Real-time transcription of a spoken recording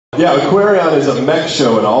Yeah, Aquarion is a mech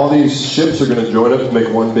show, and all these ships are going to join up to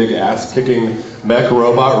make one big ass-kicking mech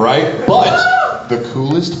robot, right? But the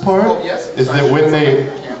coolest part is that when they...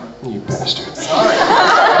 You bastard.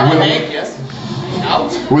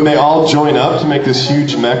 When they all join up to make this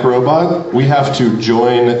huge mech robot, we have to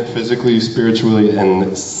join physically, spiritually,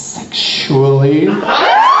 and sexually. No!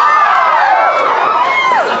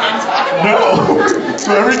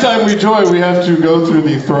 So every time we join, we have to go through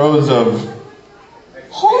the throes of...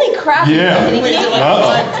 Holy crap! Yeah.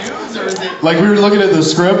 Like we were looking at the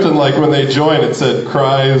script, and like when they joined, it said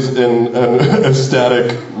cries in an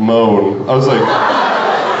ecstatic moan. I was like,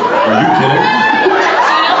 are you kidding? Do you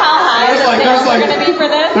know how high the stakes are going to be for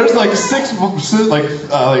this? There's like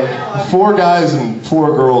four guys and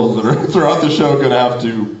four girls that are throughout the show going to have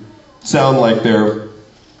to sound like they're...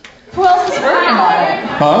 Who else is working on it?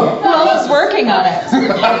 Huh? Who else is working on it?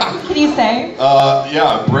 Can you say?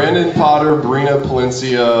 Yeah, Brandon Potter, Brina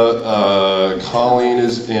Palencia, Colleen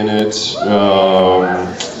is in it.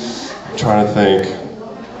 I'm trying to think.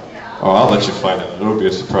 Oh, I'll let you find out. It'll be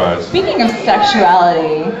a surprise. Speaking of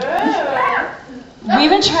sexuality, we've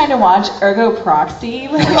been trying to watch Ergo Proxy.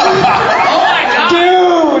 Oh my god!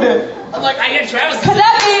 Dude! I'm like, I hear Travis. Could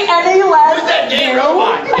that be any less? Who's that gay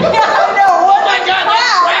robot? No, Oh my god,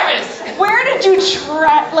 that's Travis! Where did you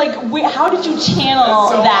how did you channel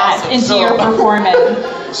So that awesome. into your performance?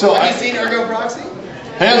 So Have you seen Ergo Proxy?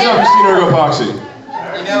 hands up, you've seen Ergo Proxy. You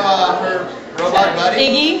know her robot buddy?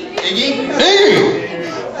 Iggy? Iggy? Hey!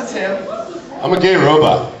 That's him. I'm a gay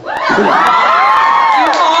robot. You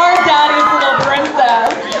are Daddy's little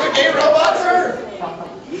princess. Are you a gay robot, sir?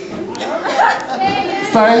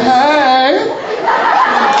 Say hey!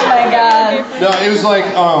 Oh my god. No, it was like,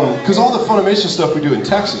 because all the Funimation stuff we do in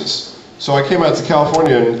Texas. So I came out to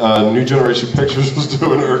California, and New Generation Pictures was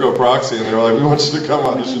doing Ergo Proxy, and they were like, we want you to come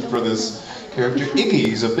audition for this character, Iggy.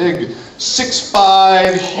 He's a big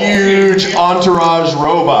 6'5", huge entourage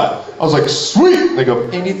robot. I was like, sweet! And they go,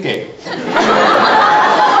 and he's gay.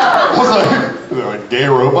 I was like, they're like, gay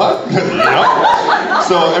robot? Yeah.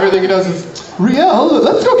 So everything he does is, Riel,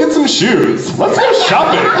 let's go get some shoes. Let's go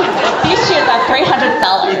shopping. These shoes are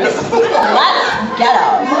 $300. Let's get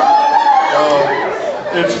them.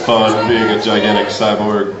 It's fun being a gigantic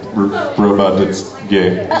cyborg robot that's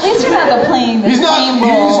gay. At least you're not playing the same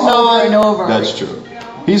role over and over. That's true.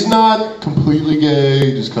 He's not completely gay,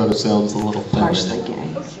 he just kind of sounds a little Partially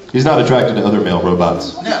feminine. gay. He's not attracted to other male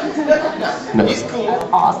robots. No. He's cool.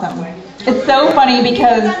 Awesome. It's so funny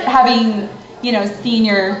because having, seen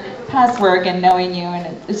your past work and knowing you, and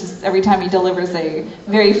it's just every time he delivers a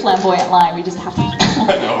very flamboyant line, we just have to,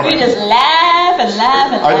 we just laugh and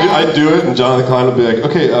laugh and laugh. I do it, and Jonathan Klein will be like,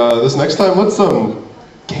 okay, this next time, let's gay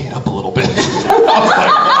it up a little bit. I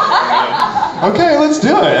was like, okay, let's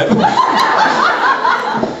do it.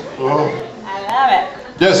 Oh. I love it.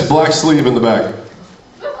 Yes, black sleeve in the back.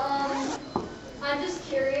 I'm just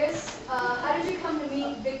curious, how did you come to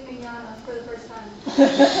meet Vic Mignogna for the first time?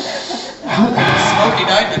 Smoky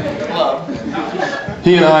night in the club.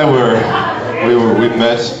 He and I we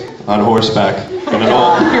met on horseback in an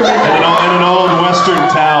old western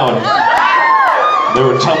town. There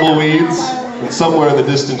were tumbleweeds, and somewhere in the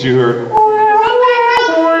distance you heard.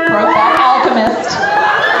 Brokeback Alchemist.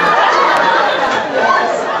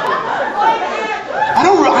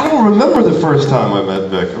 I don't remember the first time I met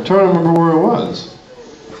Vic. I'm trying to remember where it was.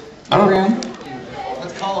 I don't. Room.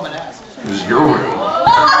 Let's call him and ask. It was your room.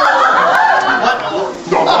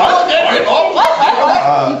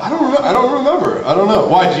 I don't remember. I don't know.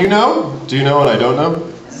 Why? Do you know? Do you know what I don't know?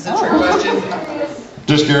 Is this a trick question?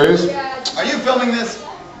 Just curious. Are you filming this?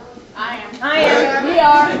 I am. We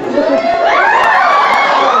are.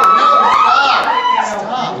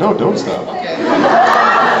 Stop. No, don't stop. Okay.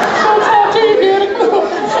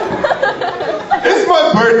 It's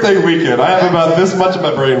my birthday weekend. I have about this much of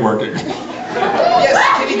my brain working. Yes,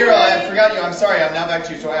 kitty girl, I forgot you. I'm sorry. I'm now back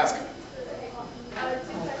to you, so ask. Two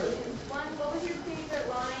questions. One, what was your favorite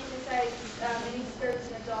line besides mini skirts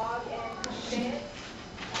and a dog, and could you say it?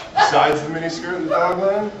 Besides the miniskirt and the dog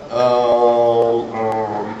line?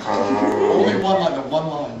 Only one line, the one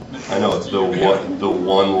line. I know, it's the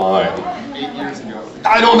one line. 8 years ago.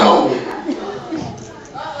 I don't know!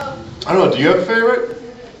 I don't know, do you have a favorite?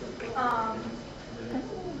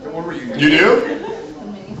 What were you? You do? The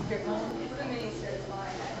mini skirt line. The mini skirt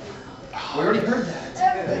line. We already heard that.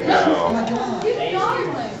 No. You did dog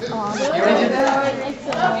line. You already did that.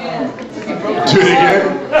 Do it again?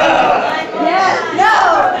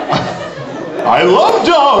 I love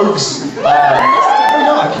dogs!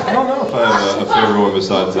 I don't know if I have a favorite one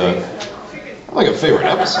besides that. I have like a favorite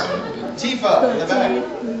episode. Tifa in the back.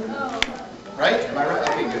 Right? Am I right?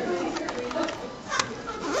 Okay, good.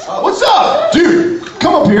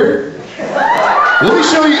 here. Let me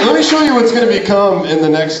show you what's going to become in the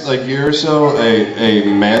next year or so a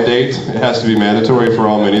mandate. It has to be mandatory for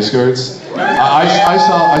all miniskirts. I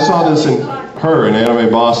saw this in Anime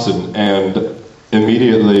Boston, and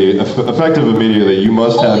effective immediately, you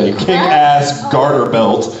must have a kick-ass garter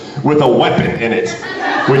belt with a weapon in it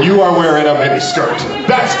when you are wearing a miniskirt.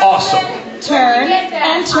 That's awesome. Turn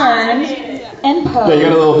and turn and pose. Yeah, you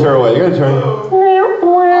got a little pirouette. You got to turn.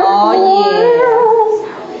 Oh yeah.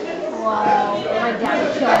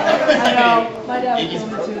 My dad would kill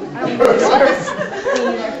me too. I don't know.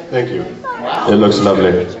 Thank you. It looks lovely.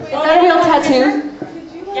 Is that a real tattoo?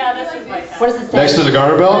 Yeah, this is my tattoo. What does it say? Next to the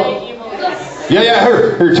garter belt? Yeah,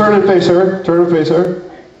 her. Here, turn and face her. Turn and face her.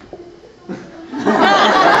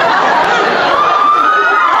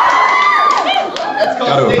 That's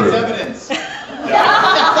called state's evidence.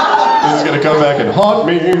 This is gonna come back and haunt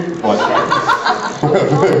me. What?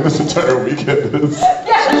 This entire weekend is.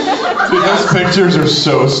 Dude, those pictures are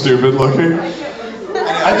so stupid looking.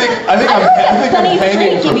 I think I'm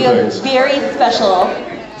hanging from give you a things. very special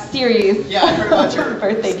series. Yeah, I heard about your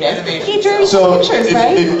birthday gift. animation. He drew So, pictures,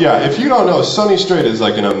 right? if you don't know, Sonny Strait is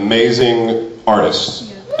like an amazing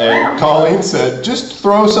artist. And Colleen said, just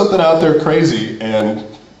throw something out there crazy and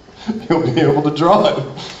you'll be able to draw it.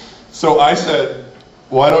 So I said,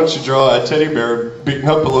 why don't you draw a teddy bear beating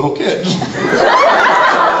up a little kid? I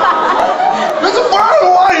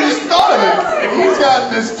just thought of it. And he's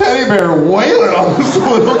got this teddy bear wailing on this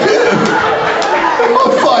little kid. I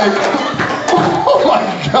was like, oh my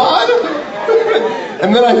God.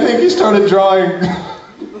 And then I think he started drawing.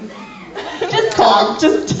 Just talk.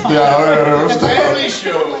 Yeah, whatever. Family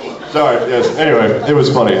show. Sorry, yes. Anyway, it was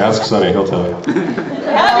funny. Ask Sonny, he'll tell you.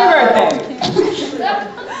 Happy birthday.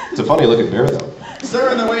 It's a funny looking bear, though. Sir,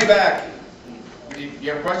 on the way back. Do you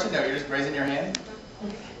have a question? No, you're just raising your hand.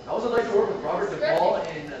 How was it like to work with Robert Duvall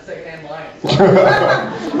in Secondhand Lions?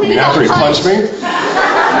 After he punched me?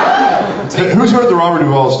 Who's heard the Robert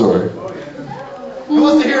Duvall story? Who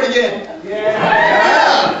wants to hear it again?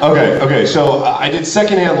 Okay, so I did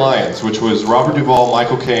Secondhand Lions, which was Robert Duvall,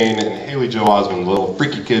 Michael Caine, and Haley Joel Osment, the little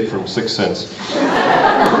freaky kid from Sixth Sense. Is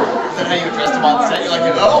that how you addressed him on set? You're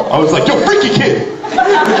like, oh. I was like, yo, freaky kid!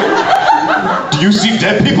 Do you see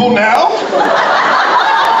dead people now?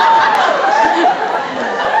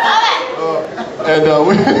 And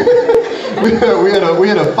we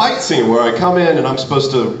had a fight scene where I come in and I'm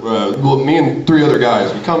supposed to, me and 3 other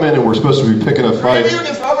guys, we come in and we're supposed to be picking a fight. You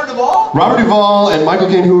against Robert Duvall? Robert Duvall and Michael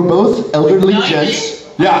Caine, who were both elderly 90? gents.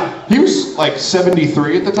 Yeah, he was like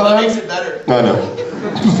 73 at the time. That makes it better. I know,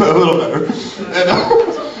 a little better.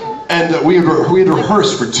 And we had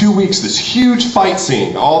rehearsed for 2 weeks this huge fight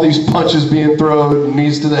scene. All these punches being thrown,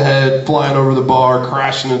 knees to the head, flying over the bar,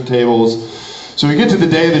 crashing into tables. So we get to the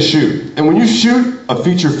day of the shoot. And when you shoot a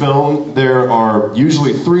feature film, there are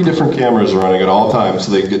usually 3 different cameras running at all times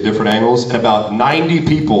so they can get different angles, and about 90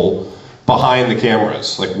 people behind the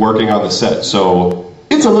cameras, like working on the set. So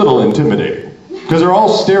it's a little intimidating because they're all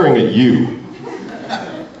staring at you.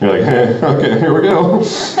 You're like, hey, okay, here we go.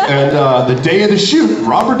 And the day of the shoot,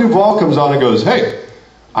 Robert Duvall comes on and goes, hey,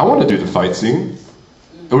 I want to do the fight scene.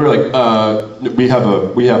 And we were like, we have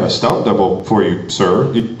a stunt double for you,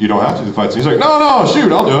 sir. You don't have to do the fight scene. He's like, no,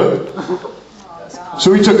 shoot, I'll do it. So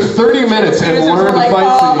we took 30 minutes and learned the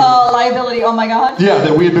fight scene. Liability, oh my God. Yeah,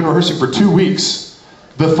 that we had been rehearsing for 2 weeks.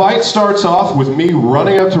 The fight starts off with me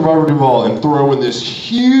running up to Robert Duvall and throwing this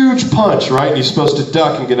huge punch, right? And he's supposed to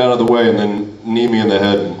duck and get out of the way and then knee me in the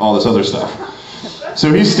head and all this other stuff.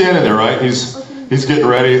 So he's standing there, right? He's getting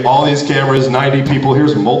ready. All these cameras, 90 people.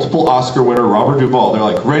 Here's multiple Oscar winner Robert Duvall. They're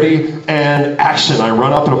like, ready and action. I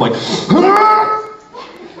run up and I'm like, ah!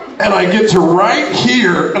 And I get to right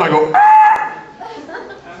here and I go,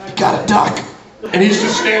 ah! You gotta duck. And he's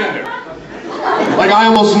just standing there. Like I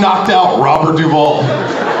almost knocked out Robert Duvall.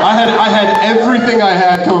 I had everything I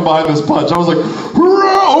had coming behind this punch. I was like,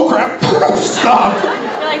 oh crap, stop.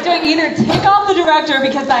 You're like, do I either tick off the director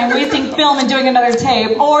because I'm wasting film and doing another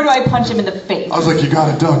tape, or do I punch him in the face? I was like, you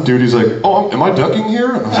gotta duck, dude. He's like, oh, am I ducking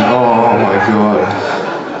here? And I was like, oh my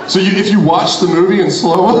God. So if you watch the movie in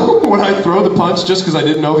slow-mo, when I throw the punch, just because I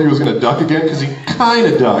didn't know if he was gonna duck again, because he kind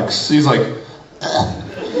of ducks. He's like,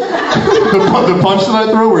 the punch that I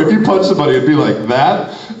throw, where if you punch somebody, it'd be like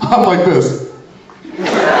that. I'm like this.